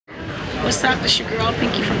What's up? It's your girl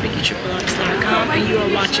Pinky from PinkyTripleX.com, and you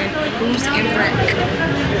are watching Who's M.Reck,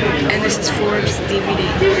 and this is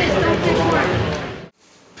FORBEZDVD.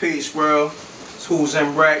 Peace, world. It's Who's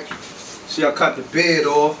M.Reck. See, I cut the beard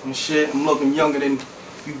off and shit. I'm looking younger than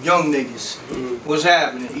you young niggas. What's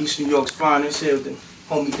happening? East New York's finest here with the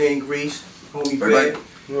homie Dane Grease, homie Big.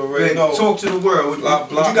 You already know. Talk to the world. What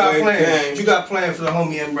you got planned? What you got planned for the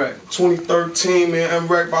homie M.Reck? 2013, man.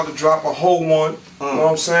 M.Reck about to drop a whole one. You know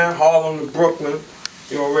what I'm saying? Harlem to Brooklyn.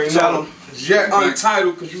 You already know. It's yet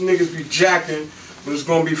untitled because you niggas be jacking, but it's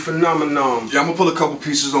gonna be phenomenon. Yeah, I'm gonna put a couple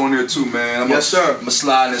pieces on there too, man. Yes, sir. I'm gonna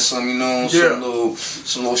slide in some, you know, some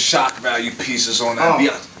little shock value pieces on that.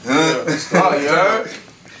 Yeah.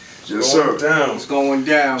 Yes, sir. It's going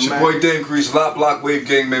down, it's man. Your boy Dane Grease, Lot Block Wave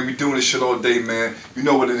Gang, man. We doing this shit all day, man. You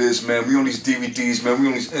know what it is, man. We on these DVDs, man. We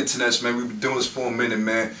on these internets, man. We been doing this for a minute,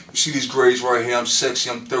 man. You see these grades right here. I'm sexy.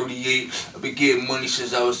 I'm 38. I've been getting money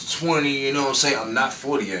since I was 20. You know what I'm saying? I'm not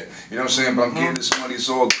 40 yet. You know what I'm saying? But I'm getting this money. It's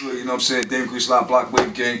all good. You know what I'm saying? Dane Grease, Lot Block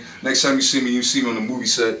Wave Gang. Next time you see me on the movie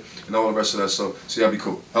set and all the rest of that stuff. See, that'd be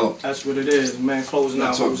cool. Hello. That's what it is, man. Closing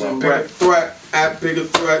out. Who's M.Reck Threat at Bigga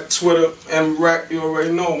Threat, Twitter, M.Reck. You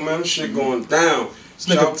already know, man. This shit going down.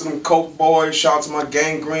 Shout out to them Coke boys. Shout out to my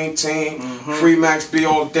Gang Green team. Free Max B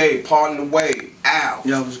all day. Pardon the way. Ow.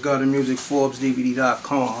 Yo, what's good? The music.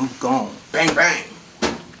 FORBEZDVD.com. I'm gone. Bang bang.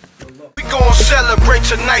 We gon' celebrate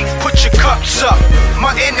tonight, put your cups up.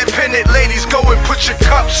 My independent ladies, go and put your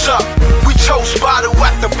cups up. We toast bottle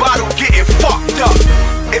after bottle, getting fucked up.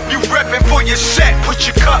 If you reppin' for your set, put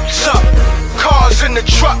your cups up. Cars in the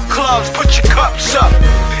truck clubs, put your cups up.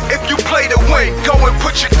 If you play to win, go and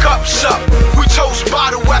put your cups up. We toast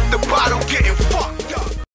bottle after bottle, getting fucked up.